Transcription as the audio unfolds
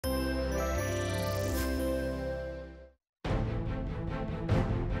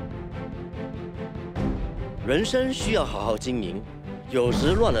人生需要好好经营，有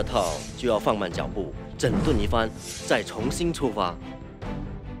时乱了套就要放慢脚步，整顿一番，再重新出发。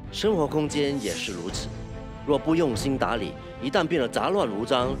生活空间也是如此，若不用心打理，一旦变得杂乱无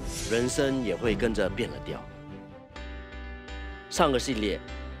章，人生也会跟着变了调。上个系列，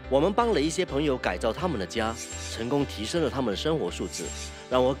我们帮了一些朋友改造他们的家，成功提升了他们的生活素质，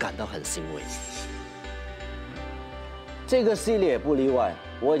让我感到很欣慰。这个系列也不例外，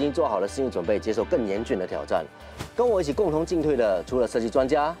我已经做好了心理准备，接受更严峻的挑战。跟我一起共同进退的，除了设计专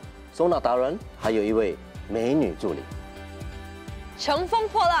家、收纳达人，还有一位美女助理。乘风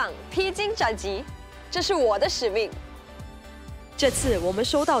破浪，披荆斩棘，这是我的使命。这次我们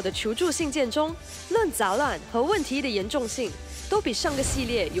收到的求助信件中，论杂乱和问题的严重性，都比上个系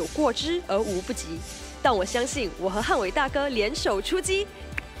列有过之而无不及。但我相信，我和汉伟大哥联手出击，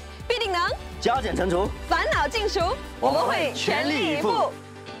必定能加减乘除，烦恼尽除，我们会全力以赴。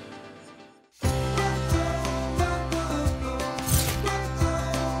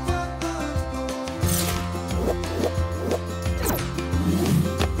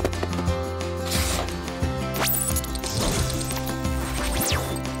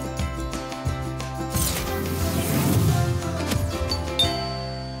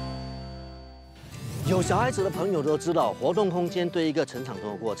有小孩子的朋友都知道，活动空间对一个成长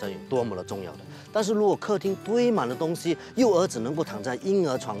中的过程有多么的重要的。但是如果客厅堆满了东西，幼儿只能够躺在婴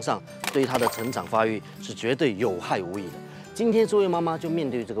儿床上，对他的成长发育是绝对有害无益的。今天这位妈妈就面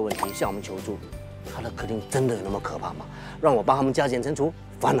对这个问题向我们求助，她的客厅真的有那么可怕吗？让我帮他们加减乘除，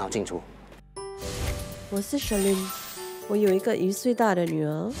烦恼尽除。我是 Shalin， 我有一个1岁大的女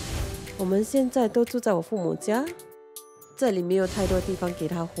儿，我们现在都住在我父母家，这里没有太多地方给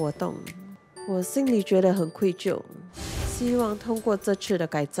她活动。我心里觉得很愧疚，希望通过这次的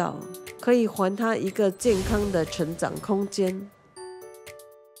改造，可以还他一个健康的成长空间。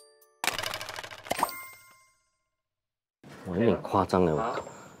我有点夸张了，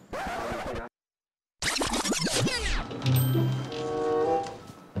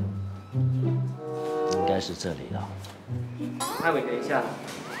应该是这里了。艾伟，等一下，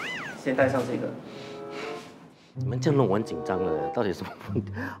先戴上这个。你们这样弄我很紧张了，到底什么问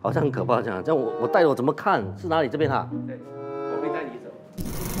题？好像很可怕这样。这样我戴我怎么看？是哪里？这边哈？对，我可以带你走。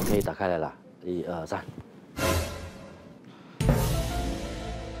可以打开来了，1、2、3。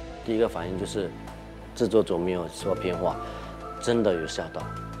第一个反应就是制作组没有说骗话，真的有吓到，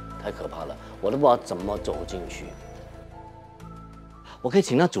太可怕了，我都不知道怎么走进去。我可以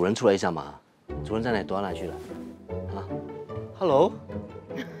请那主人出来一下吗？主人在哪里？躲到哪里去了？啊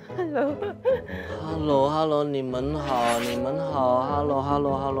 ，Hello。Hello， 你们好，你们好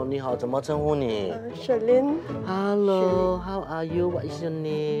 ，Hello， 你好，怎么称呼你Shalin。Hello，How are you？What is your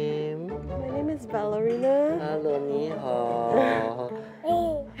name？My name is Valerina。Hello， 你好。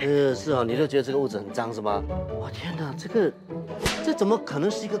是哦，你就觉得这个屋子很脏是吧？哇，天哪，这怎么可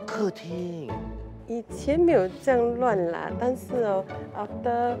能是一个客厅？以前没有这样乱啦，但是哦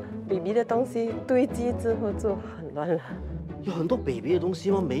 ，after baby 的东西堆积之后就很乱了。有很多 baby 的东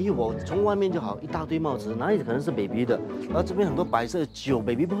西吗？没有哦，从外面就好，一大堆帽子，哪里可能是 baby 的？然后这边很多白色的酒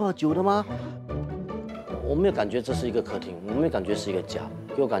 ，baby 不喝酒的吗？我没有感觉这是一个客厅，我没有感觉是一个家，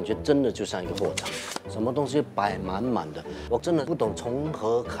给我感觉真的就像一个货场，什么东西摆满满的，我真的不懂从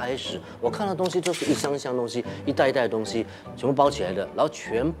何开始。我看到东西就是一箱箱东西，一袋一袋的东西，全部包起来的，然后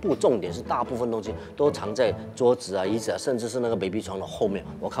全部重点是大部分东西都藏在桌子啊、椅子啊，甚至是那个 baby 床的后面，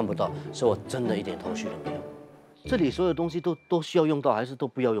我看不到，所以我真的一点头绪都没有。这里所有东西都需要用到，还是都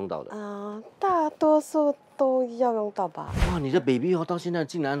不要用到的？大多数都要用到吧。哇，你的 baby 到现在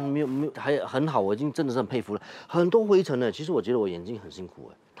竟然没有还很好，我已经真的是很佩服了。很多灰尘呢，其实我觉得我眼睛很辛苦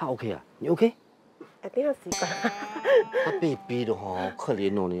哎。他 OK 啊？你 OK？ 一定要习惯。他被逼的好可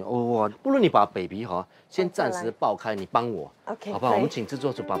怜哦你哇，不如你把 baby 先暂时爆开，你帮我 OK， 好不好？我们请制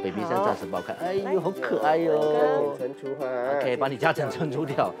作组把 baby 先暂时爆开。哎呦，好可爱哟！乘除OK， 把你加减乘除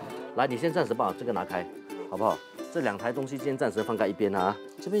掉。来，你先暂时把这个拿开，好不好？这2台东西先暂时放在一边啊。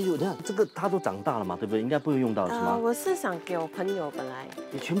这边有，你看这个它都长大了嘛，对不对？应该不会用到是吗？我是想给我朋友本来。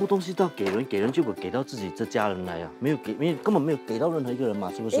你全部东西都要给人，结果给到自己这家人来呀，没有根本没有给到任何一个人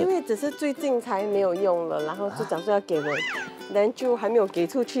嘛，是不是？因为只是最近才没有用了，然后就讲说要给人，然就还没有给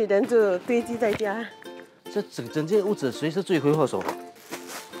出去，然就堆积在家。这整间屋子谁是罪魁祸首？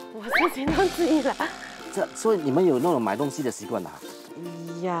我是其中之一啦。所以你们有那种买东西的习惯的？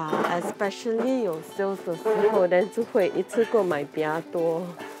呀 ，especially 有 sales 的时候，人就会一次购买比较多。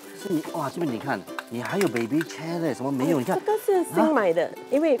是你哇，这边你看，你还有 baby chair 嘞，什么没有？你看这个是新买的，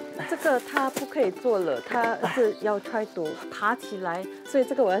因为这个它不可以坐了，它是要 try to 爬起来，所以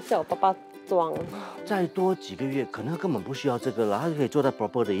这个我要叫我爸爸装。再多几个月，可能根本不需要这个了，他就可以坐在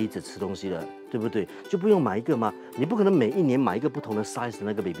proper 的椅子吃东西了，对不对？就不用买一个嘛，你不可能每一年买一个不同的 size 的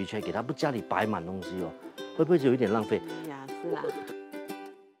那个 baby chair 给他，不家里摆满东西哦，会不会就有一点浪费？呀，是啦。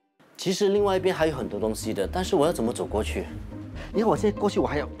其实另外一边还有很多东西的，但是我要怎么走过去？你看我现在过去，我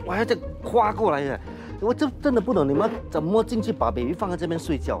还要再跨过来的，我真的不懂你们怎么进去把 baby 放在这边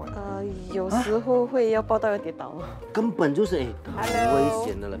睡觉啊？有时候会要抱到要跌倒。根本就是很危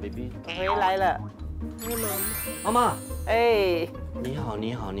险的了 ，baby。回来了，妈妈。哎，你好。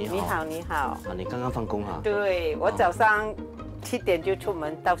你好。啊，你刚刚放工哈？对，我早上7点就出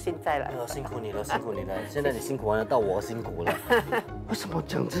门，到现在了。哎呦，辛苦你了。现在你辛苦完了，到我辛苦了。为什么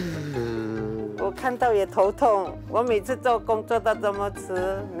这样子？我看到也头痛。我每次做工做到这么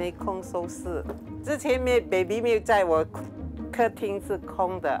迟，没空收拾。之前baby 没有在我客厅是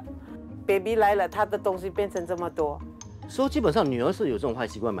空的 ，baby 来了，他的东西变成这么多。所以基本上女儿是有这种坏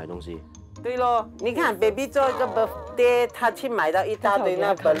习惯买东西。对咯，你看 baby 做一个 birthday， 他去买到一大堆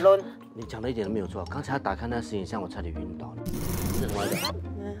那 balloon。你讲的一点都没有错，刚才他打开那视频箱，我差点晕倒了。是什么来的？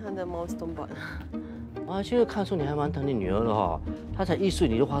他的 milestone board。啊，现在看出你还蛮疼你女儿的哈，她才1岁，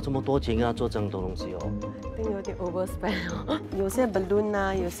你就花这么多钱跟她做这么多东西哦。一定有点 overspend 哦，有些 balloon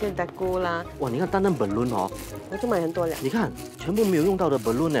啦，有些 deco 啦。哇，你看单 balloon 哦，我就买很多了。你看全部没有用到的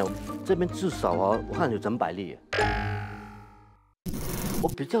balloon 呢，这边至少哦，我看有整100粒。我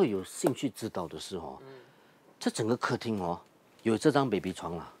比较有兴趣知道的是哦，这整个客厅哦，有这张 baby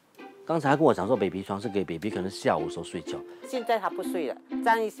床啦。刚才他跟我讲说 baby 床是给 baby 可能下午时候睡觉。现在他不睡了，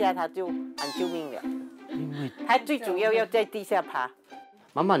站一下他就喊救命了。因为他最主要要在地下爬。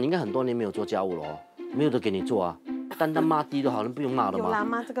妈妈，你应该很多年没有做家务了哦，没有的给你做啊，单抹地都好，能不用抹的吗？有啦，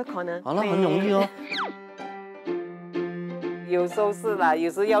妈，这个可能。好了，很容易哦。有收拾啦，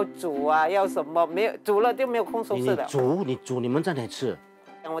有时要煮啊，要什么没有煮了就没有空收拾了。你煮，你们在哪里吃？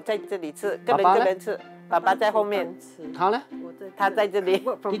我在这里吃，个人吃。爸爸在后面，他呢？他在这里。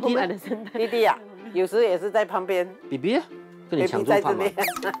弟弟呢？弟弟呀，有时也是在旁边。BB 跟你抢做饭吗？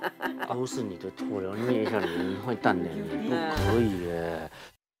 baby 都是你的错了，捏一下你坏蛋呢，不可以耶。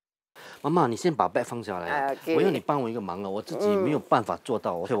妈妈，你先把 bag 放下来，我要你帮我一个忙了，我自己没有办法做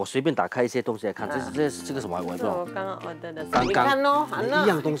到。我随便打开一些东西来看，这个什么我也不知道。我刚刚 order 的。你看哦，一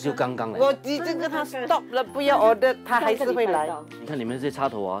样东西就刚刚来。我已经跟他 stop 了，不要 order， 他还是会来。你看里面这些插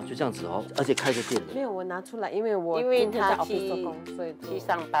头啊，就这样子哦，而且开着电的。没有，我拿出来，因为他去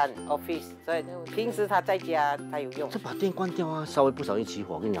上班 office， 所以平时他在家他有用。这把电关掉啊，稍微不小心起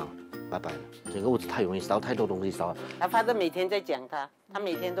火，我跟你讲，拜拜了，整个屋子太容易烧，太多东西烧了。他反正每天在讲他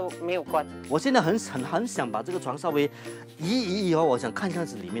每天都没有关。我现在很想把这个床稍微移哦，我想看看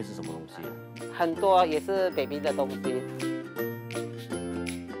是里面是什么东西。很多也是 baby 的东西。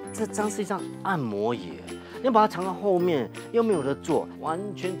这张是一张按摩椅，你要把它藏到后面，又没有得做，完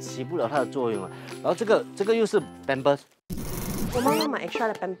全起不了它的作用了。然后这个又是 Pampers， 我妈妈买 extra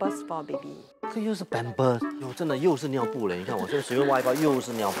的 Pampers for baby。这又是 Pampers， 哟，真的又是尿布了。你看我这个随便挖一包又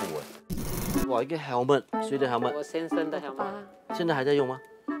是尿布哎。哇，一个 helmet， 谁的 helmet？ 我先生的 helmet。现在还在用吗？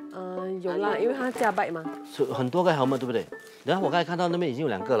有啦，因为他加白嘛。很多个 helmet 对不对？然后我刚才看到那边已经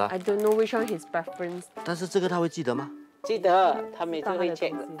有2个了。I don't know which one his preference。但是这个他会记得吗？记得，他每次会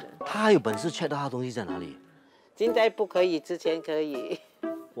check 的。他还有本事 check 到他的东西在哪里？现在不可以，之前可以。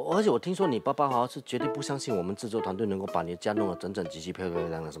而且我听说你爸爸好像是绝对不相信我们制作团队能够把你的家弄得整整齐齐、漂漂亮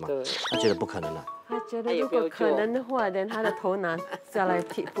亮的，是吗？对。他觉得不可能的。他觉得如果可能的话，等他的头拿下来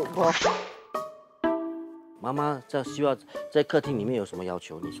踢football。妈妈希望在客厅里面有什么要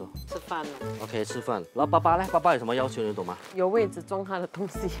求？你说。吃饭了。OK， 吃饭。然后爸爸呢？爸爸有什么要求？你懂吗？有位置装他的东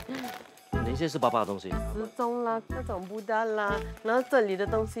西。哪些是爸爸的东西？时钟啦，那种布达啦，然后这里的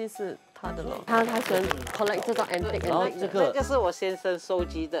东西是他的咯。他喜欢 collect 这种 antique。然后这个是我先生收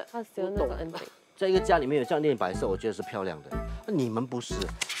集的。他喜欢那种 antique。在一个家里面有这样练摆设，我觉得是漂亮的。你们不是，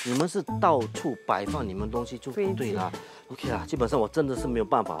你们是到处摆放你们东西就不对啦。OK 啦，基本上我真的是没有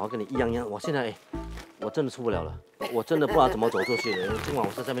办法，我跟你一样。我现在我真的出不了了，我真的不知道怎么走出去了。今晚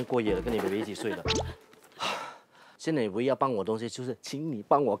我在这边过夜了，跟你baby一起睡了。现在你唯一要帮我的东西就是，请你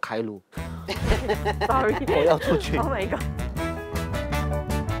帮我开路。Sorry， 我要出去。Oh my god！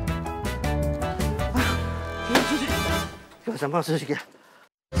 请你出去，给我想办法出去。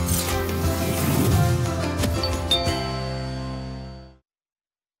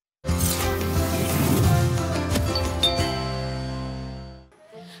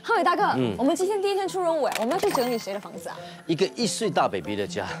浩伟大哥，我们今天第一天出任务哎，我们要去整理谁的房子啊？一个1岁大 baby 的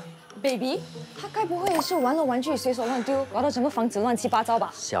家。？baby， 他该不会是玩了玩具随手乱丢，搞到整个房子乱七八糟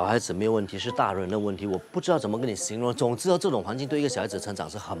吧？小孩子没有问题，是大人的问题。我不知道怎么跟你形容。总之，这种环境对一个小孩子成长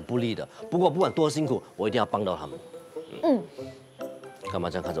是很不利的。不过不管多辛苦，我一定要帮到他们。干嘛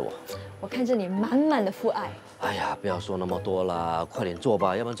这样看着我？我看着你满满的父爱。哎呀，不要说那么多啦，快点做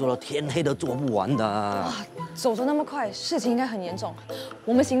吧，要不然做到天黑都做不完的。哇，走得那么快，事情应该很严重。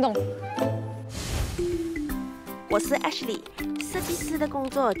我们行动。我是 Ashley， 设计师的工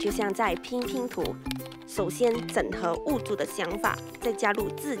作就像在拼拼图，首先整合物主的想法，再加入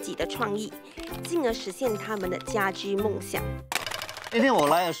自己的创意，进而实现他们的家居梦想。那天我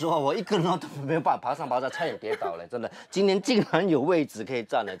来的时候，我一个人都没有办法爬上爬下，差点跌倒了，真的。今天竟然有位置可以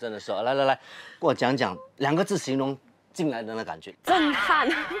站了，真的是。来，给我讲讲2个字形容进来的那感觉。震撼！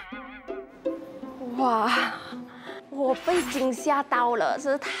哇，我被惊吓到了，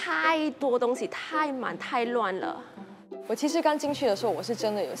真是太多东西，太满太乱了。我其实刚进去的时候，我是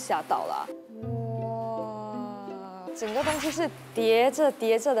真的有吓到啦。整个东西是叠着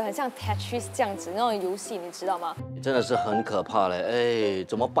的，很像 Tetris 这样子那种游戏，你知道吗？真的是很可怕嘞！哎，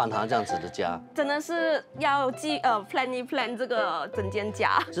怎么办啊？这样子的家，真的是要plan 一 plan 这个整间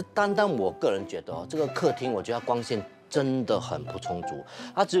家。是单我个人觉得哦，这个客厅我觉得它光线真的很不充足，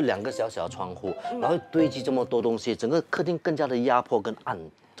它只有2个小小的窗户，然后堆积这么多东西，整个客厅更加的压迫跟暗。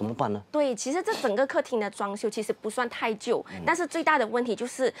怎么办呢？对，其实这整个客厅的装修其实不算太旧，但是最大的问题就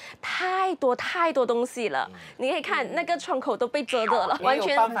是太多东西了。你可以看那个窗口都被遮着了，完全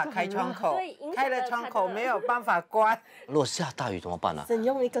没有办法开窗口，开了窗口没有办法关。如果下大雨怎么办呢？先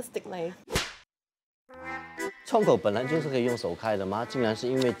用一个 stick 来。窗口本来就是可以用手开的嘛，竟然是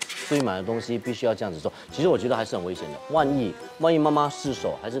因为堆满了东西，必须要这样子做。其实我觉得还是很危险的，万一妈妈失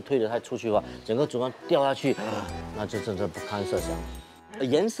手，还是推着它出去的话，整个主窗掉下去，那就真的不堪设想。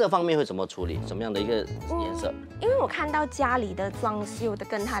颜色方面会怎么处理？什么样的一个颜色？因为我看到家里的装修的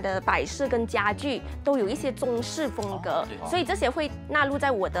跟它的摆设跟家具都有一些中式风格，所以这些会纳入在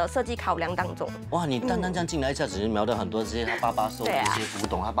我的设计考量当中。哇，你单这样进来一下子就瞄到很多这些他爸爸收的一些古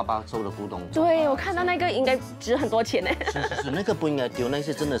董，他爸爸收的古董。对，我看到那个应该值很多钱呢。是，那个不应该丢，那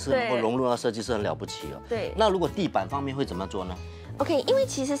些真的是能够融入到设计师很了不起哦。对。那如果地板方面会怎么做呢？OK， 因为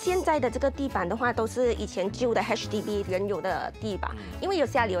其实现在的这个地板的话，都是以前旧的 HDB 原有的地板，因为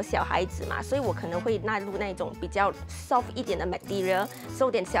家里有小孩子嘛，所以我可能会纳入那种比较 soft 一点的 material， 所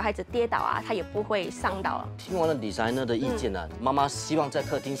以点小孩子跌倒啊，他也不会伤到。听完了designer的意见呢，妈妈希望在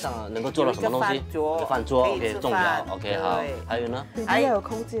客厅上能够做到什么东西？饭桌 ，OK， 重要 ，OK， 好。还有呢？还要有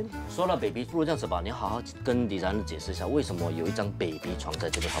空间。说到 baby， 不如这样子吧，你好好跟designer解释一下，为什么有一张 baby 床在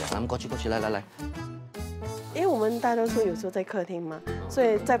这里，好吧？咱们过去，来。因为我们大多数有时候在客厅嘛，所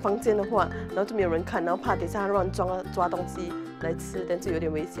以在房间的话，然后就没有人看，然后怕等下乱抓东西来吃，但就有点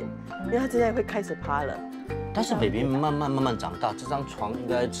危险。因为他现在会开始爬了。但是 baby 慢慢长大，这张床应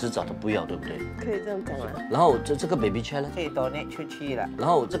该迟早都不要，对不对？可以这样讲了。然后这个 baby chair 呢？可以 donate 出去了。然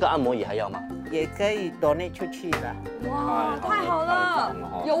后这个按摩椅还要吗？也可以 donate 出去了。哇，太好了，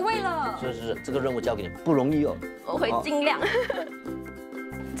有味了。是，这个任务交给你，不容易哦。我会尽量。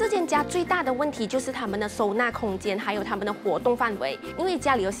这间家最大的问题就是他们的收纳空间，还有他们的活动范围。因为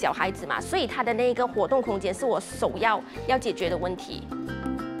家里有小孩子嘛，所以他的那个活动空间是我首要解决的问题。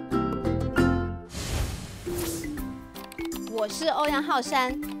我是欧阳浩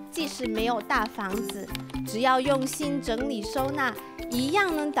山，即使没有大房子，只要用心整理收纳，一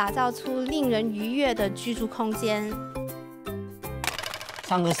样能打造出令人愉悦的居住空间。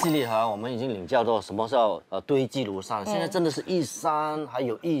上个系列我们已经领教到什么叫堆积如山，现在真的是一山还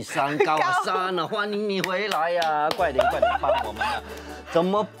有一山高山啊！欢迎你回来呀，快点帮我们啊！怎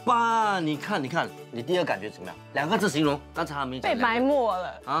么办？你看，你第二感觉怎么样？2个字形容，刚才还没讲。被埋没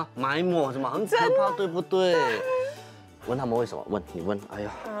了啊！埋没什么？很可怕，对不对？问他们为什么？你问，哎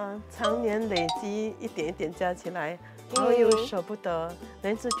呀。常年累积一点一点加起来，然后又舍不得，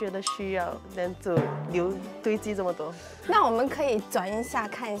人是觉得需要，人就堆积这么多。那我们可以转一下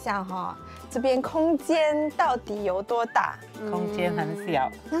看一下这边空间到底有多大？空间很小。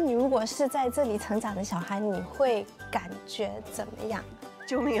那你如果是在这里成长的小孩，你会感觉怎么样？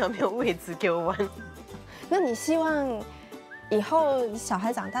救命啊，没有位置给我玩。那你希望以后小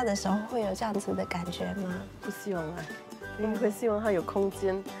孩长大的时候会有这样子的感觉吗？不希望啊，因为会希望他有空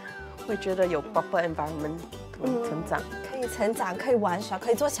间，会觉得有 bubble environment 成长，可以成长，可以玩耍，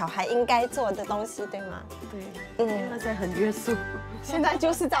可以做小孩应该做的东西，对吗？对，他现在很约束。现在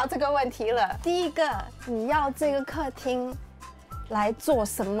就是到这个问题了。第一个，你要这个客厅来做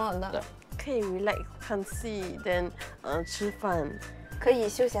什么呢？可以 relax 看戏，吃饭。可以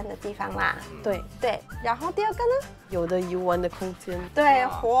休闲的地方啦，对。然后第二个呢？有的游玩的空间，对，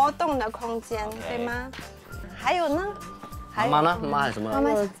活动的空间，对吗？还有呢？妈妈呢？妈妈还有什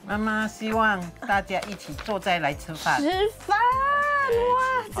么？妈妈希望大家一起坐在来吃饭。吃饭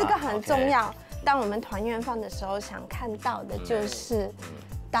哇，这个很重要。当我们团圆饭的时候，想看到的就是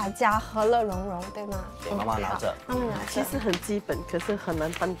大家和乐融融，对吗？给妈妈拿着。妈妈拿着。其实很基本，可是很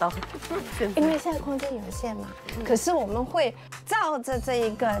难办到。因为现在空间有限嘛，可是我们会照着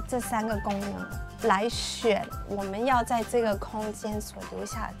这3个功能来选我们要在这个空间所留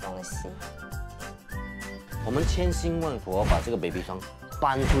下的东西。我们千辛万苦把这个 baby 床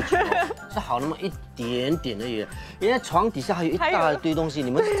搬出去，是好那么一点点而已。原来床底下还有一大堆东西，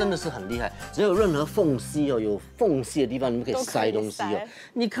你们真的是很厉害。只要有任何缝隙哦，有缝隙的地方，你们可以塞东西哦。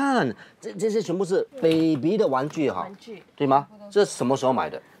你看，这些全部是 baby 的玩具哈，对吗？这是什么时候买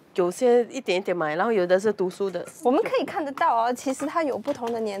的？有些一点一点买，然后有的是读书的。我们可以看得到哦，其实它有不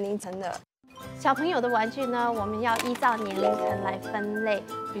同的年龄层的。小朋友的玩具呢，我们要依照年龄层来分类。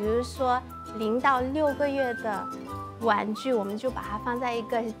比如说0到6个月的玩具，我们就把它放在一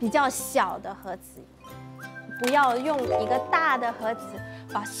个比较小的盒子，不要用一个大的盒子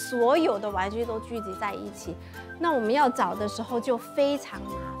把所有的玩具都聚集在一起。那我们要找的时候就非常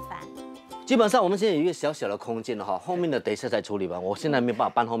麻烦。基本上我们现在有一个小小的空间了哈，后面的等一下再处理吧。我现在没有办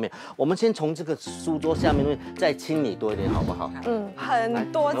法搬后面，我们先从这个书桌下面再清理多一点，好不好？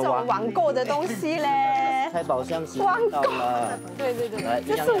很多这种网购的东西嘞。开宝箱时网到了，对，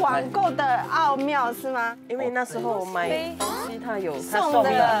这是网购的奥妙是吗？因为那时候我买东西，它有送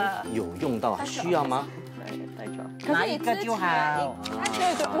的，有用到，需要吗？拿一个就好。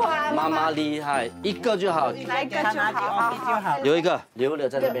对，哇，妈妈厉害，一个就好，来一个就好。留一个，留了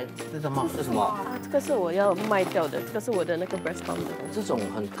在那边。是什么？是什么？这个是我要卖掉的，这个是我的那个 breast pump 的东西。这种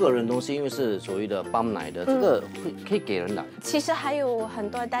很个人的东西，因为是所谓的泵奶的，这个可以给人的。其实还有很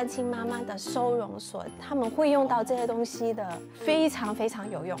多单亲妈妈的收容所，他们会用到这些东西的，非常非常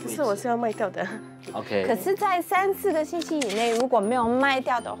有用。可是我是要卖掉的。OK。可是，在3、4个星期以内，如果没有卖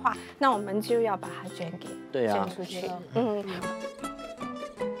掉的话，那我们就要把它捐出去。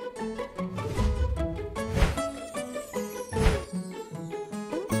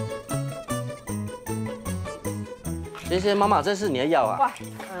谢谢妈妈，这是你的药啊？哇，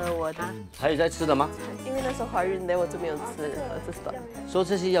我的。还有在吃的吗？因为那时候怀孕的，我就没有吃，我知道。说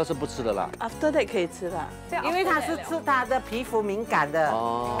这些药是不吃的啦。After that 可以吃的，因为它是治他的皮肤敏感的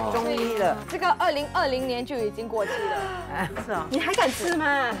中医的。这个2020年就已经过期了。是啊。你还敢吃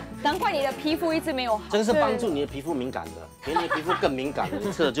吗？难怪你的皮肤一直没有好。这个是帮助你的皮肤敏感的，比你的皮肤更敏感的，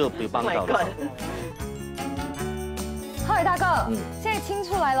你吃了就有帮到了。嗨，大哥，现在清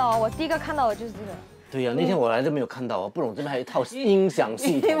出来了，我第一个看到的就是这个。对呀，那天我来都没有看到，不懂这边还有一套音响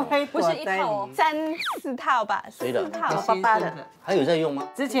系统，不是一套，3、4套吧谁的？ 4套，88的。还有在用吗？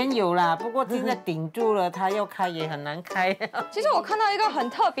之前有啦，不过现在顶住了，它要开也很难开。其实我看到一个很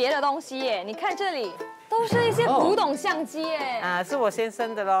特别的东西耶，你看这里都是一些古董相机耶。啊，是我先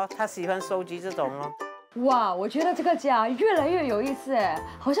生的咯，他喜欢收集这种咯。哇，我觉得这个家越来越有意思哎，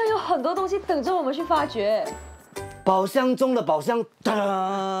好像有很多东西等着我们去发掘。宝箱中的宝箱，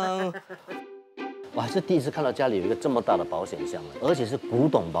当。我还是第一次看到家里有一个这么大的保险箱，而且是古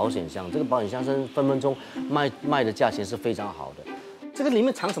董保险箱。这个保险箱是分钟卖的价钱是非常好的。这个里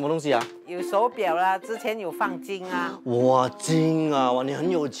面藏什么东西啊？有手表啦，之前有放金啊。哇，金啊！哇，你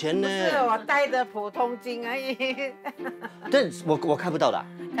很有钱呢。不是我戴的普通金而已。但我开不到的。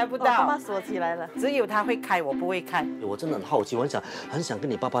开不到。爸爸锁起来了。只有他会开，我不会开。我真的很好奇，我很想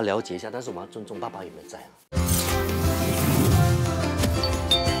跟你爸爸了解一下，但是我要尊重爸爸有没有在啊？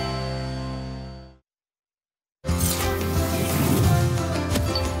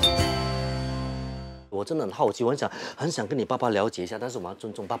我真的很好奇，我很想跟你爸爸了解一下，但是我要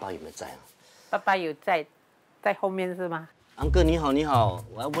尊重爸爸有没有在啊？爸爸有在后面是吗？安哥你好，你好，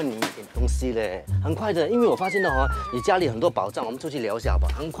我要问你一点东西嘞，很快的，因为我发现到你家里很多宝藏，我们出去聊一下好不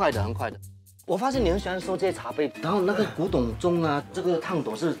好？很快的，很快的。我发现你很喜欢收这些茶杯，然后那个古董钟啊，这个烫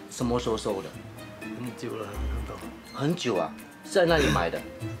斗是什么时候收的？很久了，很久啊，是在那里买的？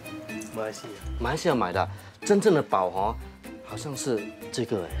马来西亚。马来西亚买的，真正的宝好像是这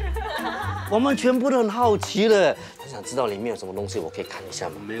个哎，我们全部都很好奇了，很想知道里面有什么东西，我可以看一下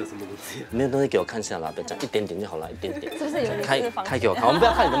吗？没有什么东西，没有东西给我看一下啦，别讲一点点就好了，一点点。是不是有开给我看？我们不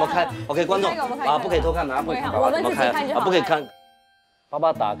要看你怎么开 ，OK， 观众啊，不可以偷看啊，不可以看，我们自己看就好，不可以看。爸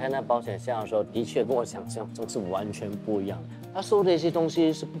爸打开那保险箱的时候，的确跟我想象中是完全不一样的。他收的一些东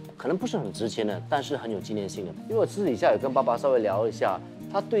西可能不是很值钱的，但是很有纪念性的。因为我私底下有跟爸爸稍微聊一下，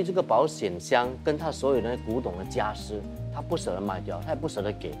他对这个保险箱跟他所有的古董的家私，他不舍得卖掉，他也不舍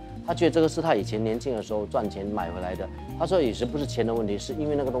得给。他觉得这个是他以前年轻的时候赚钱买回来的。他说也是不是钱的问题，是因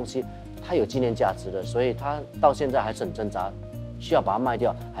为那个东西它有纪念价值的，所以他到现在还是很挣扎，需要把它卖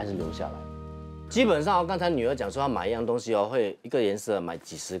掉还是留下来。基本上刚才女儿讲说，她买一样东西哦，会一个颜色买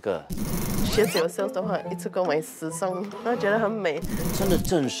几10个。鞋子有时候的话，一次购买10双，然后觉得很美。真的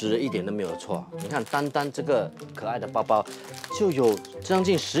证实了一点都没有错。你看，单单这个可爱的包包，就有将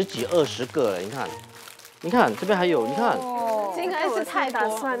近10几20个了。你看这边还有，你看。应该是泰国。打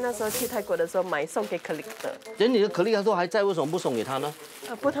算那时候去泰国的时候买送给可丽的。连你的可丽他都还在，为什么不送给他呢？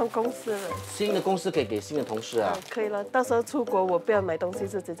不同公司了。新的公司可以给新的同事啊。可以了，到时候出国我不要买东西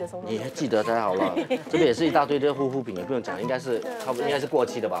就直接送。你还记得才好了。这边也是一大堆的护肤品，也不用讲，应该是差不多应该是过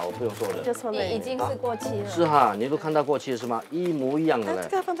期的吧，我不用说的。就说已经是过期了。是哈，你都看到过期了是吗？一模一样的嘞。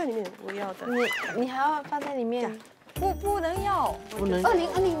这个放在里面，我要的。你还要放在里面？不能要，不能。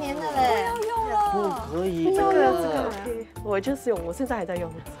2020年的嘞，不要用了，不可以。这个 OK， 我就是用，我现在还在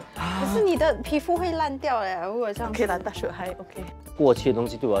用。可是你的皮肤会烂掉嘞，如果这样。可以啦，大水还 OK。过期的东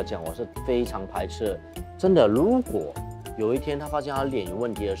西对我来讲，我是非常排斥。真的，如果有一天他发现他脸有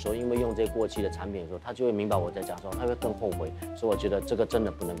问题的时候，因为用这过期的产品的时候，他就会明白我在讲什么，他会更后悔。所以我觉得这个真的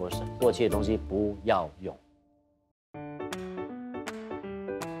不能够省，过期的东西不要用。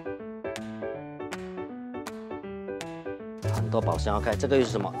很多宝箱要开，这个又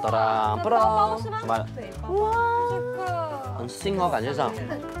是什么？哒哒，包包是吗？什么？对，哇，这个很新哦，感觉上。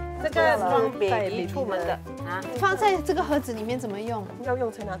这个装 baby 出门的啊，放在这个盒子里面怎么用？要用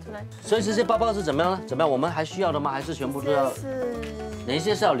才拿出来。所以这些包包是怎么样呢？怎么样？我们还需要的吗？还是全部都要？是哪一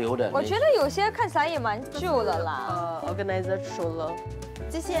些是要留的？我觉得有些看起来也蛮旧的啦。organizer 说了，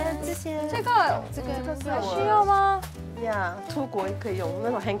这些，这个还需要吗？呀，出国可以用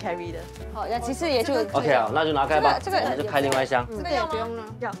那种 hand carry 的。好呀，其实也就 OK 啊，那就拿开吧。这个我们就开另外一箱。这个也不用了。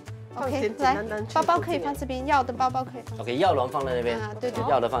要。OK， 来，包包可以放这边，要的包包可以。OK， 要的放在那边。对，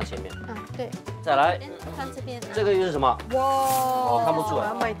要的放前面。对。再来，放这边。这个又是什么？哇，哦，看不出来。我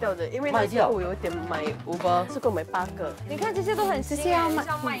要卖掉的，因为卖掉我有点买5包，是购买8个。你看这些都很新，这些要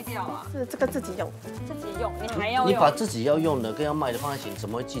卖掉啊。是这个自己用，你还要用。你把自己要用的跟要卖的放在一起，怎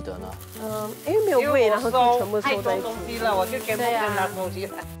么会记得呢？因为没有味，然后就全部收在一起了，我就给别人拿东西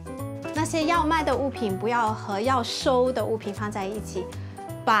了。那些要卖的物品不要和要收的物品放在一起。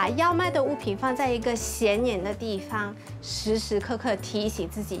把要卖的物品放在一个显眼的地方，时时刻刻提醒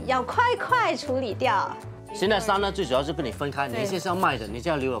自己要快处理掉。现在3呢，最主要是跟你分开，哪些是要卖的，你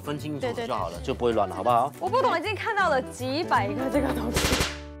这样留了分清楚就好了，就不会乱了，好不好？我不懂，已经看到了几百个这个东西，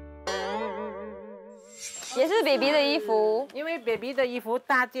也是 baby 的衣服，因为 baby 的衣服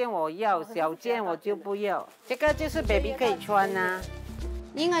大件我要，小件我就不要。这个就是 baby 可以穿呐。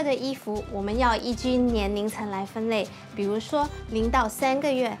婴儿的衣服我们要依据年龄层来分类，比如说0到3个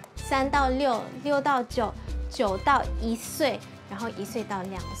月，3到6， 6到9， 9到1岁，然后1岁到2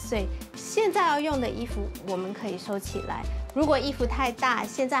岁。现在要用的衣服我们可以收起来。如果衣服太大，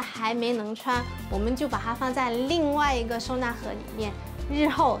现在还没能穿，我们就把它放在另外一个收纳盒里面，日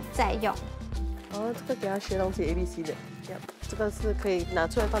后再用。哦，这个给他学东西 ABC 的，这个是可以拿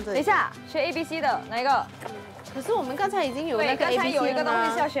出来放这里。等一下，学 ABC 的哪一个？可是我们刚才已经有那个 ABC 了，刚才有一个东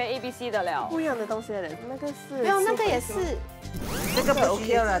西是要学 ABC 的了。不一样的东西了，那个是。没有，那个也是。这个不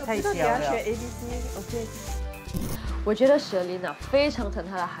需要了，太小了。给他学 ABC，OK。我觉得舍琳啊非常疼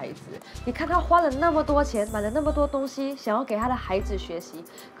她的孩子。你看她花了那么多钱，买了那么多东西，想要给她的孩子学习，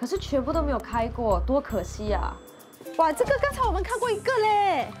可是全部都没有开过，多可惜啊！哇，这个刚才我们看过一个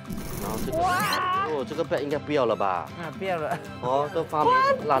嘞。然后这个，哦，这个应该不要了吧？不要了。哦，都发霉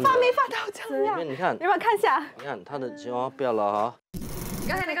烂了。发霉发到这样。你看，你们看一下。你看它的哦，不要了哈。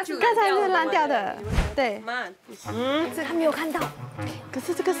刚才那个是烂掉的，对。这他没有看到。可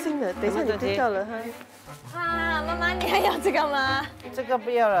是这个新的，等一下你丢掉了哈。啊，妈妈，你还要这个吗？这个不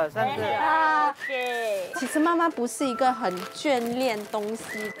要了，上次。对。其实妈妈不是一个很眷恋东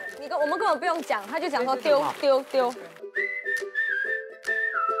西。我们根本不用讲，他就讲说丢。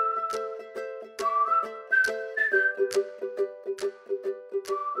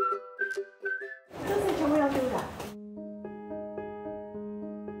这是全部要丢的。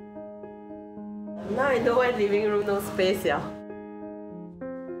Now I know why living room no space 呀。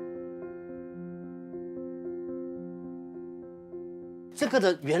这个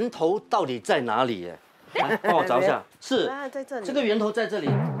的源头到底在哪里？来，帮我找一下。是，在这里。这个源头在这里。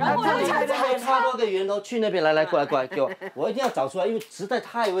然后这里还差多个源头，去那边来，过来，给我一定要找出来，因为实在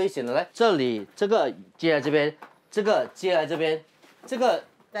太危险了。来，这里这个接来这边，这个接来这边，这个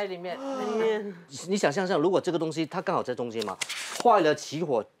在里面。你想象一下，如果这个东西它刚好在中间嘛，坏了起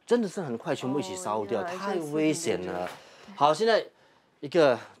火，真的是很快全部一起烧掉，太危险了。好，现在一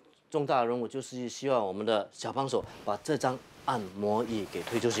个重大的任务就是希望我们的小帮手把这张按摩椅给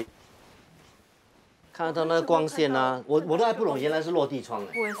推出去。看到那个光线啊，我都还不懂，原来是落地窗哎。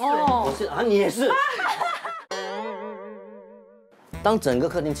我是啊，你也是。当整个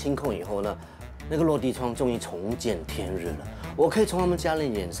客厅清空以后呢，那个落地窗终于重见天日了。我可以从他们家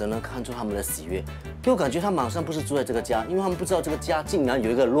人眼神呢看出他们的喜悦，给我感觉他马上不是住在这个家，因为他们不知道这个家竟然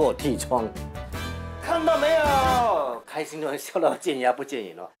有一个落地窗。看到没有？开心的笑到见牙不见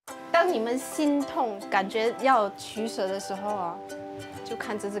眼了。当你们心痛、感觉要取舍的时候啊，就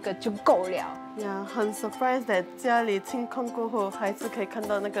看着这个就够了。呀，很 surprise 的，家里清空过后，还是可以看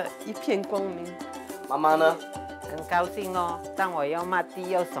到那个一片光明。妈妈呢？很高兴哦，当我要抹地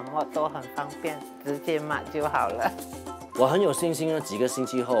要什么都很方便，直接抹就好了。我很有信心呢，几个星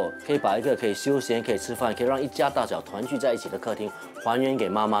期后可以把一个可以休闲、可以吃饭、可以让一家大小团聚在一起的客厅还原给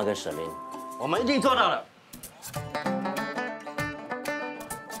妈妈跟沈琳。我们一定做到了。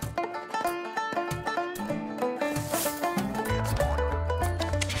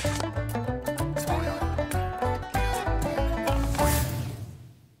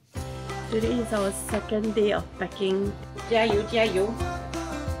Today is our second day of packing， 加油加油！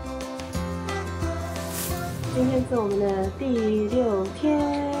今天是我们的第6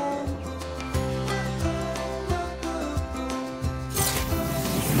天。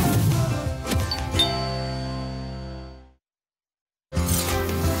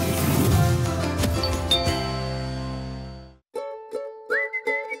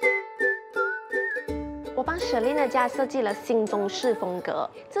我帮舍琳的家设计了新中式风格，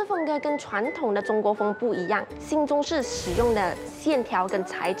这风格跟传统的中国风不一样。新中式使用的线条跟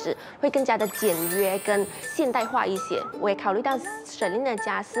材质会更加的简约跟现代化一些。我也考虑到舍琳的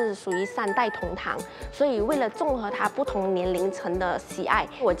家是属于3代同堂，所以为了综合她不同年龄层的喜爱，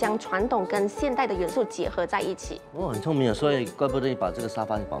我将传统跟现代的元素结合在一起。哦，很聪明啊，所以怪不得你把这个沙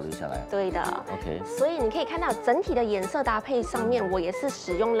发保留下来。对的 ，OK。所以你可以看到整体的颜色搭配上面，我也是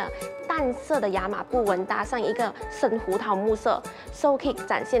使用了淡色的亚麻布纹搭上一个深胡桃木色，可以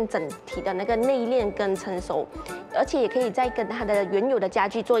展现整体的那个内敛跟成熟，而且也可以再跟它的原有的家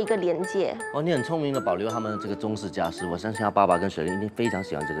具做一个连接。哦，你很聪明的保留他们这个中式家饰，我相信他爸爸跟雪莉一定非常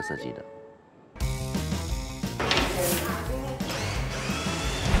喜欢这个设计的。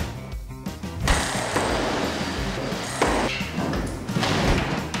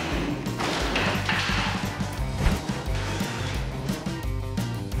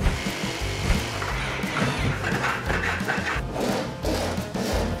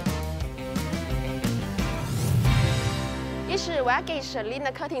于是我要给舍琳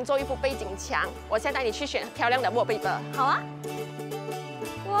的客厅做一幅背景墙，我现在带你去选漂亮的wallpaper。好啊。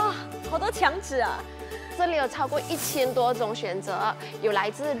哇，好多墙纸啊！这里有超过1000多种选择，有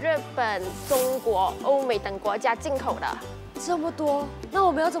来自日本、中国、欧美等国家进口的。这么多，那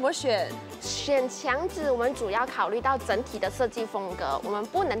我们要怎么选？选墙纸，我们主要考虑到整体的设计风格，我们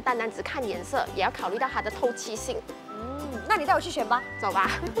不能单单只看颜色，也要考虑到它的透气性。那你带我去选吧。走吧。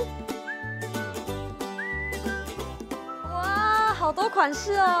哇，好多款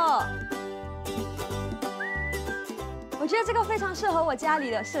式哦！我觉得这个非常适合我家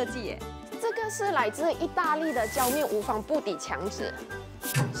里的设计耶。这个是来自意大利的胶面无纺布底墙纸。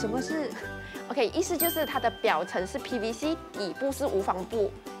什么是 ？OK， 意思就是它的表层是 PVC， 底部是无纺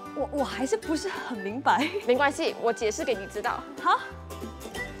布。我还是不是很明白。没关系，我解释给你知道。好。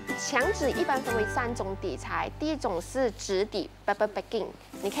墙纸一般分为3种底材，第一种是直底 （bubble backing），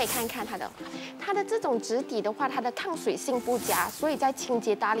 你可以看看它的这种直底的话，它的抗水性不佳，所以在清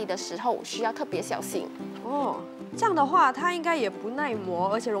洁打理的时候需要特别小心。哦，这样的话它应该也不耐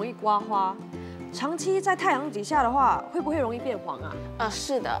磨，而且容易刮花。长期在太阳底下的话，会不会容易变黄啊？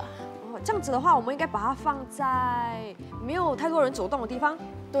是的。哦，这样子的话，我们应该把它放在没有太多人走动的地方。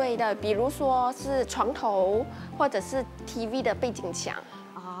对的，比如说是床头，或者是 TV 的背景墙。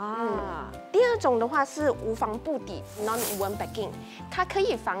第二种的话是无纺布底 non-woven backing， 它可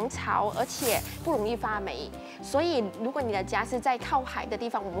以防潮，而且不容易发霉。所以如果你的家是在靠海的地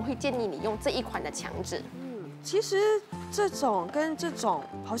方，我们会建议你用这一款的墙纸。其实这种跟这种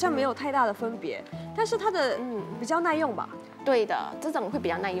好像没有太大的分别，但是它的比较耐用吧？对的，这种会比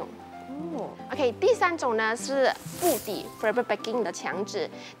较耐用。OK， 第3种呢是布底 fiber backing 的墙纸，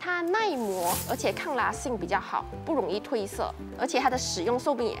它耐磨，而且抗拉性比较好，不容易褪色，而且它的使用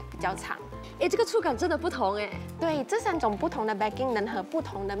寿命也比较长。哎，这个触感真的不同哎。对，这3种不同的 backing 能和不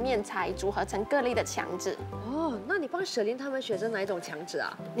同的面材组合成各类的墙纸。哦，那你帮舍琳他们选择哪一种墙纸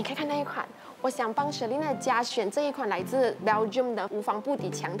啊？你可以看那一款，我想帮舍琳的家选这一款来自 Belgium 的无纺布底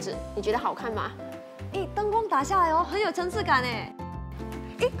墙纸，你觉得好看吗？哎，灯光打下来哦，很有层次感哎。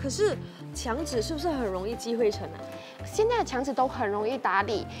哎，可是墙纸是不是很容易积灰尘啊？现在的墙纸都很容易打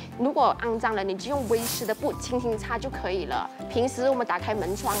理，如果肮脏了，你就用微湿的布轻轻擦就可以了。平时我们打开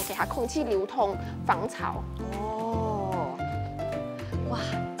门窗，给它空气流通，防潮。哦，哇，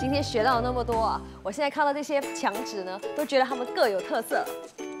今天学到了那么多啊！我现在看到这些墙纸呢，都觉得它们各有特色。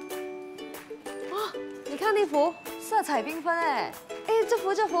看那幅，色彩缤纷哎，这幅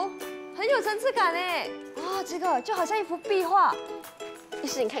很有层次感哎，啊，这个就好像一幅壁画。其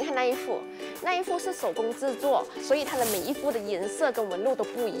实你看看那一幅是手工制作，所以它的每一幅的颜色跟纹路都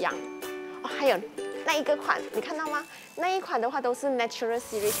不一样。哦，还有那一个款，你看到吗？那一款的话都是 Natural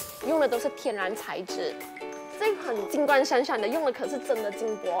Series， 用的都是天然材质。这一款金光闪闪的，用的可是真的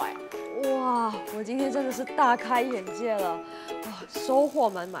金箔哎。哇，我今天真的是大开眼界了，哇，收获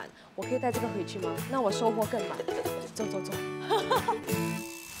满满。我可以带这个回去吗？那我收获更满。走。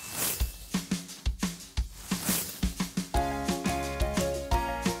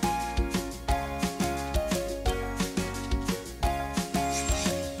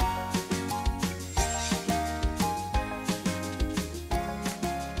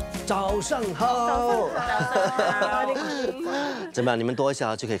早上好，怎么样？你们多一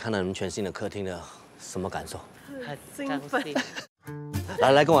下就可以看到你们全新的客厅了，什么感受？很兴奋。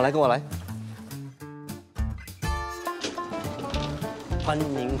来，跟我来。欢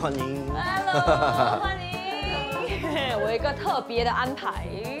迎。Hello， 欢迎。我有一个特别的安排，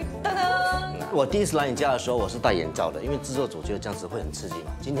噔噔。我第一次来你家的时候，我是戴眼罩的，因为制作组觉得这样子会很刺激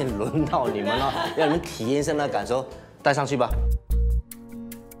嘛。今天轮到你们了，让你们体验一下那感受，戴上去吧。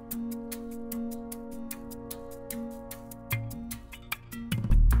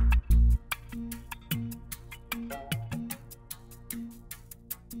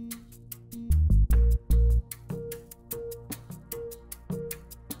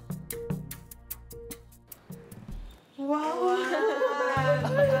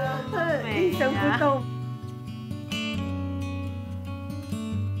意想不到，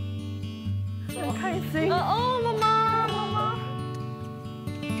很开心。妈妈。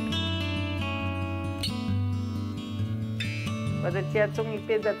我的家终于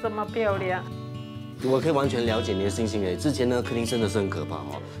变得这么漂亮。我可以完全了解你的心情诶。之前呢，客厅真的是很可怕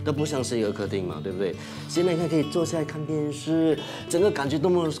哦，都不像是一个客厅嘛，对不对？现在你看可以坐下来看电视，整个感觉多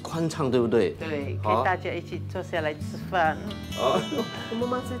么宽敞，对不对？对，跟大家一起坐下来吃饭。我妈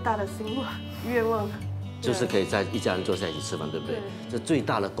妈最大的愿望。就是可以在一家人坐下一起吃饭，对不对？这最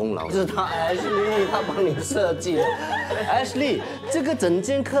大的功劳是他 Ashley， 他帮你设计的。Ashley， 这个整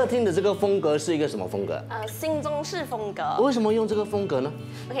间客厅的这个风格是一个什么风格？新中式风格。为什么用这个风格呢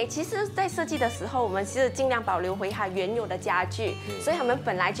 ？OK， 其实，在设计的时候，我们是尽量保留回它原有的家具，所以他们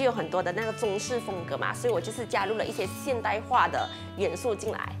本来就有很多的那个中式风格嘛，所以我就是加入了一些现代化的元素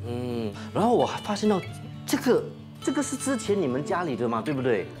进来。然后我还发现到这个是之前你们家里的嘛，对不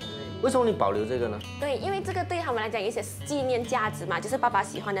对？为什么你保留这个呢？对，因为这个对他们来讲有一些纪念价值嘛，就是爸爸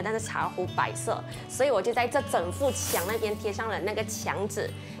喜欢的那个茶壶摆设，所以我就在这整幅墙那边贴上了那个墙纸，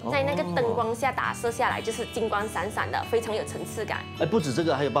在那个灯光下打射下来，就是金光闪闪的，非常有层次感。不止这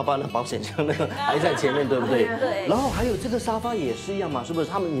个，还有爸爸那保险箱那个还在前面，对不对？对。然后还有这个沙发也是一样嘛，是不是？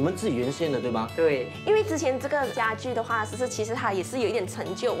你们自己原先的对吧？对。因为之前这个家具的话，其实它也是有一点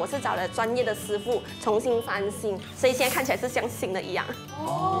陈旧，我是找了专业的师傅重新翻新，所以现在看起来是像新的一样。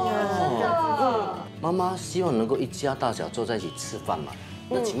妈妈希望能够一家大小坐在一起吃饭嘛？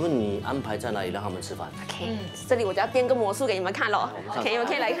那请问你安排在哪里让他们吃饭 ？OK， 这里我就要变个魔术给你们看喽。OK， 你们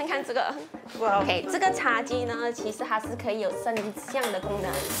可以来看看这个。OK， 这个茶几呢，其实它是可以有升降的功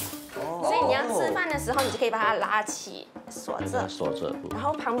能，所以你要吃饭的时候，你就可以把它拉起，锁着。然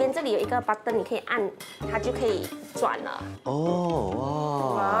后旁边这里有一个 button， 你可以按，它就可以转了。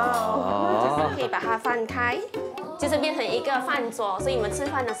就是可以把它翻开。就是变成一个饭桌，所以你们吃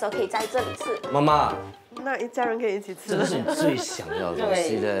饭的时候可以在这里吃。妈妈，那一家人可以一起吃。这个是你最想要的东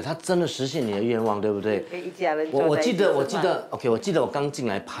西的，它真的实现你的愿望，对不对？可以一家人。我记得我刚进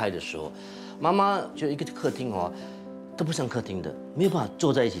来拍的时候，妈妈就一个客厅哦，都不像客厅的，没有办法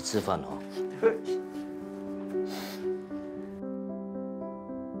坐在一起吃饭哦。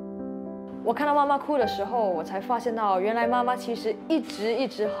我看到妈妈哭的时候，我才发现到，原来妈妈其实一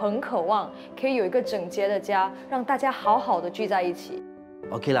直很渴望可以有一个整洁的家，让大家好好的聚在一起。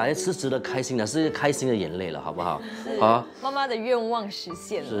OK 啦，是值得开心的，是开心的眼泪了，好不好？好，妈妈的愿望实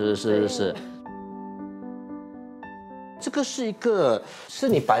现了。是。这个是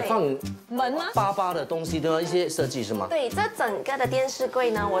你摆放门吗？巴巴的东西的一些设计是吗？对，这整个的电视柜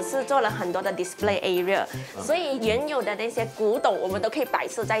呢，我是做了很多的 display area， 所以原有的那些古董我们都可以摆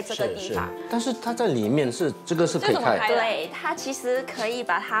设在这个地方。但是它在里面这个是可以开，对，它其实可以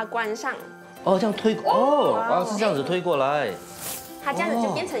把它关上。这样推是这样子推过来。它这样子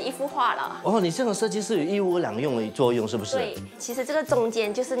就变成一幅画了。你这种设计是有一物两用的作用，是不是？对，其实这个中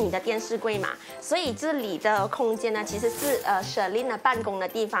间就是你的电视柜嘛，所以这里的空间呢，其实是Sherlyn的办公的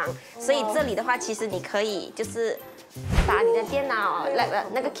地方，所以这里的话，其实你可以就是把你的电脑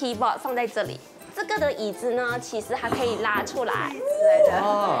那个 keyboard 放在这里。这个的椅子呢，其实它可以拉出来之类的。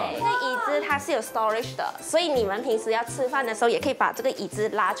这个椅子它是有 storage 的，所以你们平时要吃饭的时候，也可以把这个椅子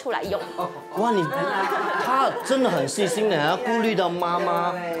拉出来用。哇，他真的很细心的，还要顾虑到妈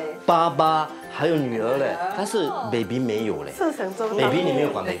妈、爸爸还有女儿嘞。但是 baby 没有嘞，设想中 baby 你没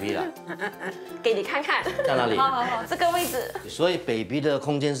有管 baby 啦，给你看看，在哪里？好，这个位置。所以 baby 的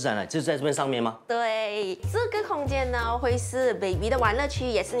空间是在哪里？就是在这边上面吗？对，这个空间呢会是 baby 的玩乐区，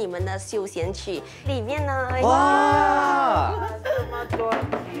也是你们的休闲区。里面呢，哇，这么多球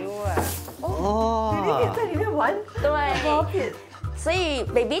啊！哦， baby 也在里面玩，对。所以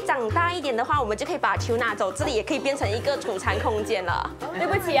baby 长大一点的话，我们就可以把球拿走，这里也可以变成一个储藏空间了。对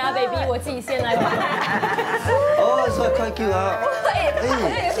不起啊，baby， 我自己先来吧。哦，所以快 Q 啊！对，好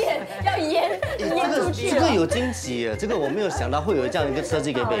像有点要淹出去了。这个有惊喜耶，这个我没有想到会有这样一个设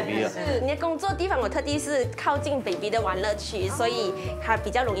计给 baby 啊。是，你的工作地方我特地是靠近 baby 的玩乐区，所以它比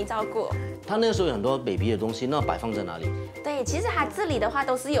较容易照顾。他那个时候有很多 baby 的东西，那摆放在哪里？对，其实它这里的话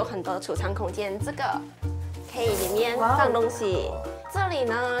都是有很多储藏空间，这个可以里面放东西。这里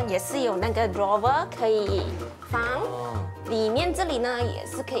呢也是有那个 drawer 可以放，里面这里呢也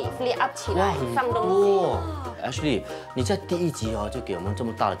是可以 flip up 起来放东西。Ashley， 你在第1集哦就给我们这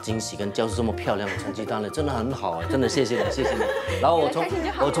么大的惊喜，跟教出这么漂亮的成绩单了，真的很好哎，真的谢谢你，谢谢你。然后我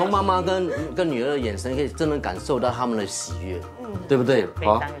从妈妈跟女儿的眼神可以真的感受到他们的喜悦，对不对？非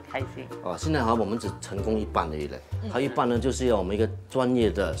常开心。哦，现在好像我们只成功一半而已嘞，还有一半呢就是要我们一个专业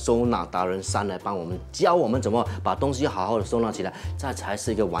的收纳达人3来帮我们教我们怎么把东西好好的收纳起来，这才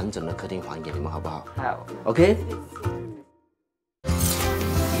是一个完整的客厅还给你们，好不好？好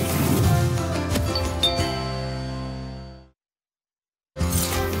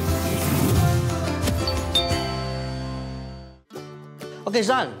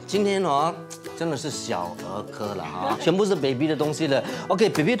上今天哦，真的是小儿科了哈，全部是 baby 的东西了。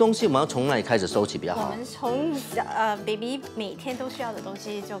OK，baby 的东西我们要从哪里开始收起比较好？我们从baby 每天都需要的东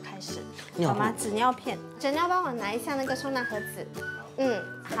西就开始，好吗？纸尿片，纸尿帮我拿一下那个收纳盒子。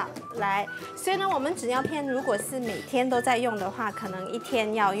好，来。所以呢，我们纸尿片如果是每天都在用的话，可能一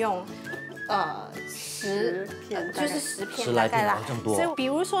天要用10片，就是10片大概啦。所以比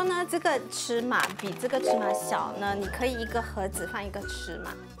如说呢，这个尺码比这个尺码小呢，你可以一个盒子放一个尺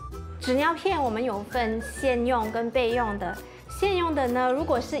码。纸尿片我们有分现用跟备用的。现用的呢，如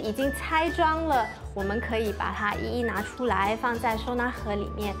果是已经拆装了，我们可以把它一一拿出来放在收纳盒里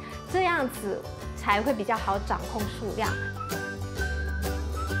面，这样子才会比较好掌控数量。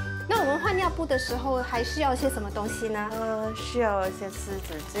那我们换尿布的时候还需要些什么东西呢？需要一些湿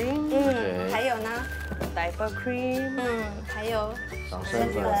纸巾，还有呢 diaper cream， 还有爽身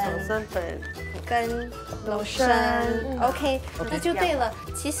粉跟 lotion。OK， 那就对了。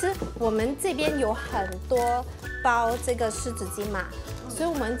其实我们这边有很多包这个湿纸巾嘛，所以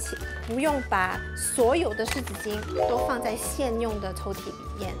我们不用把所有的湿纸巾都放在现用的抽屉里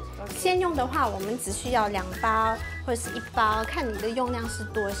面。现用的话，我们只需要2包或者是1包，看你的用量是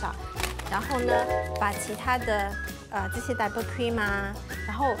多少。然后呢，把其他的这些 diaper cream 啊，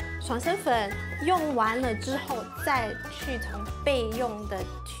然后爽身粉用完了之后，再去从备用的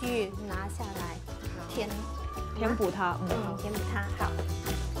区域拿下来填补它。填补它。好。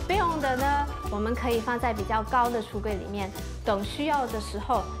备用的呢，我们可以放在比较高的橱柜里面，等需要的时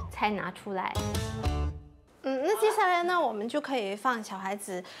候才拿出来。那接下来呢，我们就可以放小孩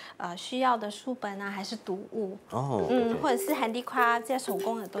子需要的书本啊，还是读物或者是 handicraft 这些手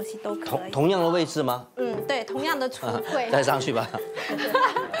工的东西都可以。同样的位置吗？对，同样的橱柜。带上去吧。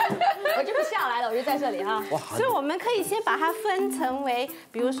我就不下来了，我就在这里哈。所以我们可以先把它分成为，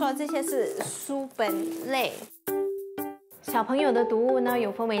比如说这些是书本类。小朋友的读物呢，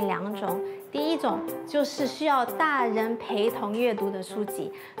有分为2种。第一种就是需要大人陪同阅读的书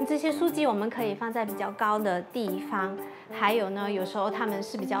籍，这些书籍我们可以放在比较高的地方。还有呢，有时候它们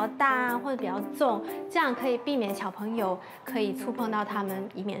是比较大或者比较重，这样可以避免小朋友可以触碰到它们，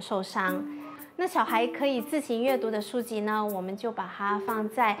以免受伤。那小孩可以自行阅读的书籍呢，我们就把它放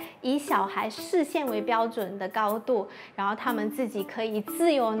在以小孩视线为标准的高度，然后他们自己可以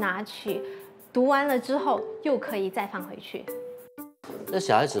自由拿取。读完了之后，又可以再放回去。那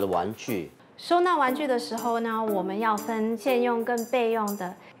小孩子的玩具，收纳玩具的时候呢，我们要分现用跟备用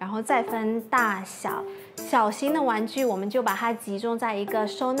的，然后再分大小。小型的玩具，我们就把它集中在一个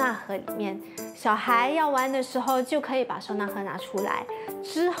收纳盒里面。小孩要玩的时候，就可以把收纳盒拿出来，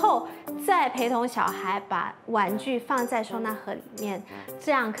之后再陪同小孩把玩具放在收纳盒里面，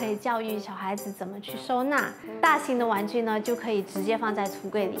这样可以教育小孩子怎么去收纳。大型的玩具呢，就可以直接放在橱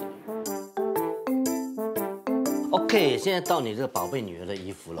柜里。OK， 现在到你这个宝贝女儿的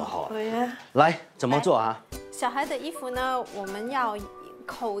衣服了哈。对呀。来，怎么做啊？小孩的衣服呢，我们要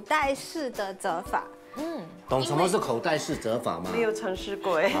口袋式的折法。懂什么是口袋式折法吗？没有尝试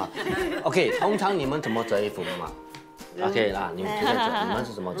过哎。OK， 通常你们怎么折衣服嘛 ？OK 啦，你们就在折，你们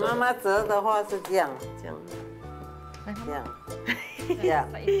是怎么折？妈妈折的话是这样，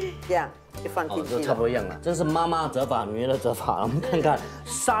就放进去。就差不多一样了。这是妈妈折法，女儿的折法。我们看看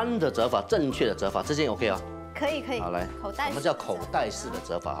3的折法，正确的折法，这件 OK 啊？可以。好来，口袋。什么叫口袋式的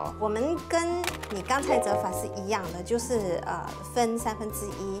折法哈？我们跟你刚才折法是一样的，就是分1/3，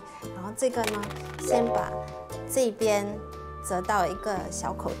然后这个呢，先把这边折到一个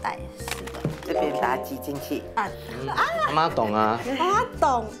小口袋式的，这边把它挤进去。妈妈懂啊。妈妈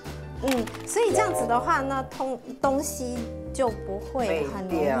懂。所以这样子的话呢，东西就不会很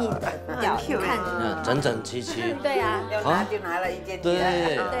容易的掉。你看，整整齐齐。对啊，要拿就拿了一件。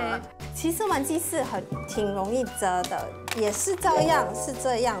对。其实玩具是挺容易折的，也是这样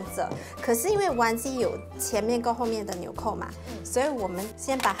折。可是因为玩具有前面跟后面的纽扣嘛，所以我们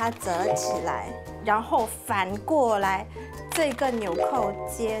先把它折起来，然后反过来，这个纽扣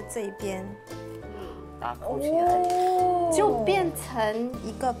接这边。打扣起来，就变成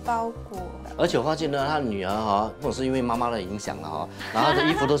一个包裹了。而且我发现呢，他女儿哈，或者是因为妈妈的影响了哈，然后她的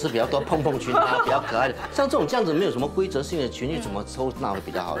衣服都是比较多蓬蓬裙啊，比较可爱的。像这种这样子没有什么规则性的裙，你怎么收纳会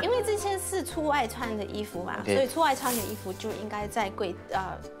比较好？因为这些是出外穿的衣服嘛，所以出外穿的衣服就应该在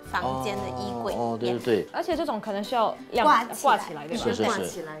房间的衣柜。对。而且这种可能需要挂起来，对吧？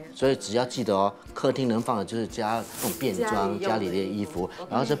是。所以只要记得哦，客厅能放的就是家这种便装，家里的衣服，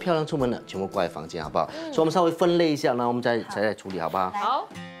然后是漂亮出门的全部挂在房间，好不好？所以我们稍微分类一下呢，我们再处理，好不好？好。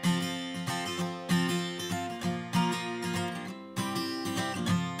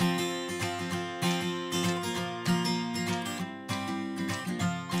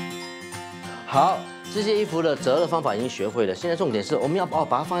好，这些衣服的折的方法已经学会了，现在重点是我们要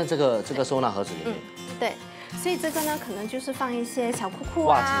把它放在这个收纳盒子里面。对。所以这个呢，可能就是放一些小裤裤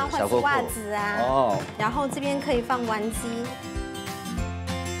啊，或者是袜子啊。然后这边可以放玩具。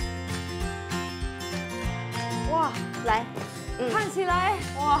哇，来，看起来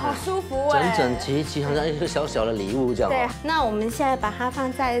哇，好舒服哎，整整齐齐，好像一个小小的礼物这样。对，那我们现在把它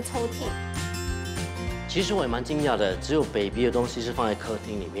放在抽屉。其实我也蛮惊讶的，只有 baby 的东西是放在客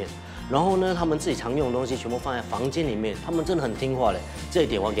厅里面，然后呢，他们自己常用的东西全部放在房间里面，他们真的很听话嘞，这一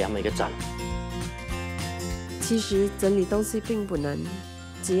点我要给他们一个赞。其实整理东西并不难，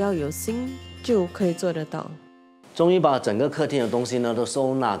只要有心就可以做得到。终于把整个客厅的东西呢都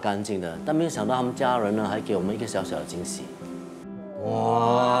收纳干净了，但没有想到他们家人呢还给我们一个小小的惊喜。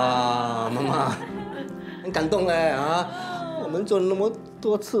哇，妈妈，很感动嘞啊！我们做了那么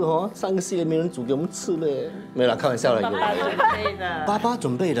多次哦，3个系列没人煮给我们吃嘞。没有啦，开玩笑的。爸爸准备的。爸爸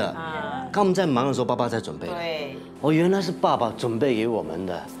准备的。刚我们在忙的时候，爸爸在准备。对。原来是爸爸准备给我们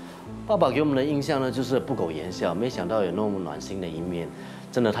的。爸爸给我们的印象呢，就是不苟言笑，没想到有那么暖心的一面，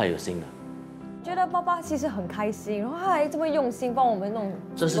真的太有心了。觉得爸爸其实很开心，然后他还这么用心帮我们弄。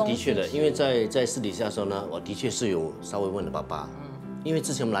这是的确的，因为在私底下的时候呢，我的确是有稍微问了爸爸，因为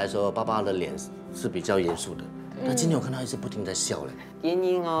之前我们来的时候，爸爸的脸是比较严肃的，但今天我看他一直不停在笑嘞。原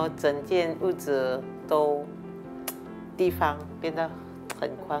因哦，整间屋子都地方变得很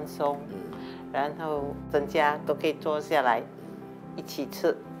宽松，然后整家都可以坐下来一起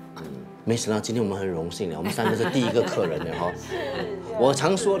吃。没想到今天我们很荣幸的，我们3个是第一个客人了哈。我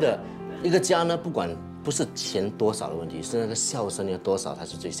常说的，一个家呢，不是钱多少的问题，是那个笑声有多少才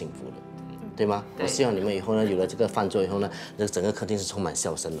是最幸福的，对吗？我希望你们以后呢，有了这个饭桌以后呢，那整个客厅是充满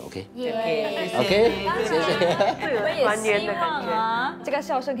笑声的 ，OK？ OK， 谢谢。我们也希望啊，这个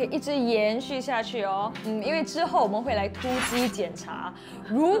笑声可以一直延续下去哦。因为之后我们会来突击检查，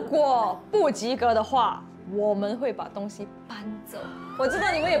如果不及格的话，我们会把东西搬走。我知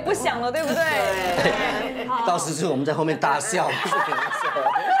道你们也不想了，对不对？对。到时就我们在后面大笑，不是给你笑。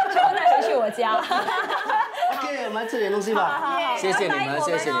全部带回去我家。OK， 我们来吃点东西吧。谢谢你们，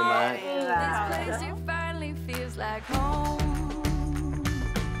谢谢你们。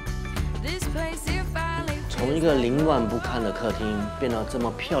从一个凌乱不堪的客厅变到这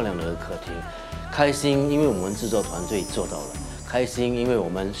么漂亮的一个客厅，开心，因为我们制作团队做到了；开心，因为我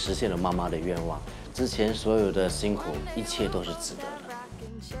们实现了妈妈的愿望。之前所有的辛苦，一切都是值得的。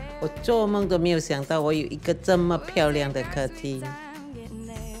我做梦都没有想到，我有一个这么漂亮的客厅。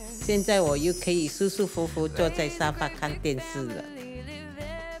现在我又可以舒舒服服坐在沙发看电视了。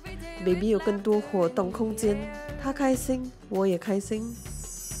baby 有更多活动空间，他开心，我也开心。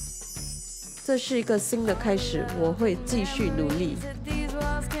这是一个新的开始，我会继续努力。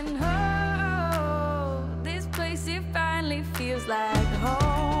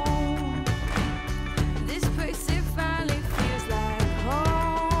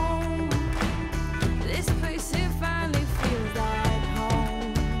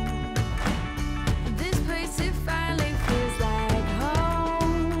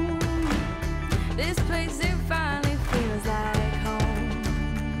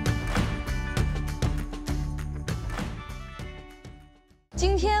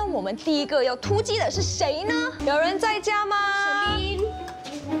今天我们第一个要突击的是谁呢？有人在家吗？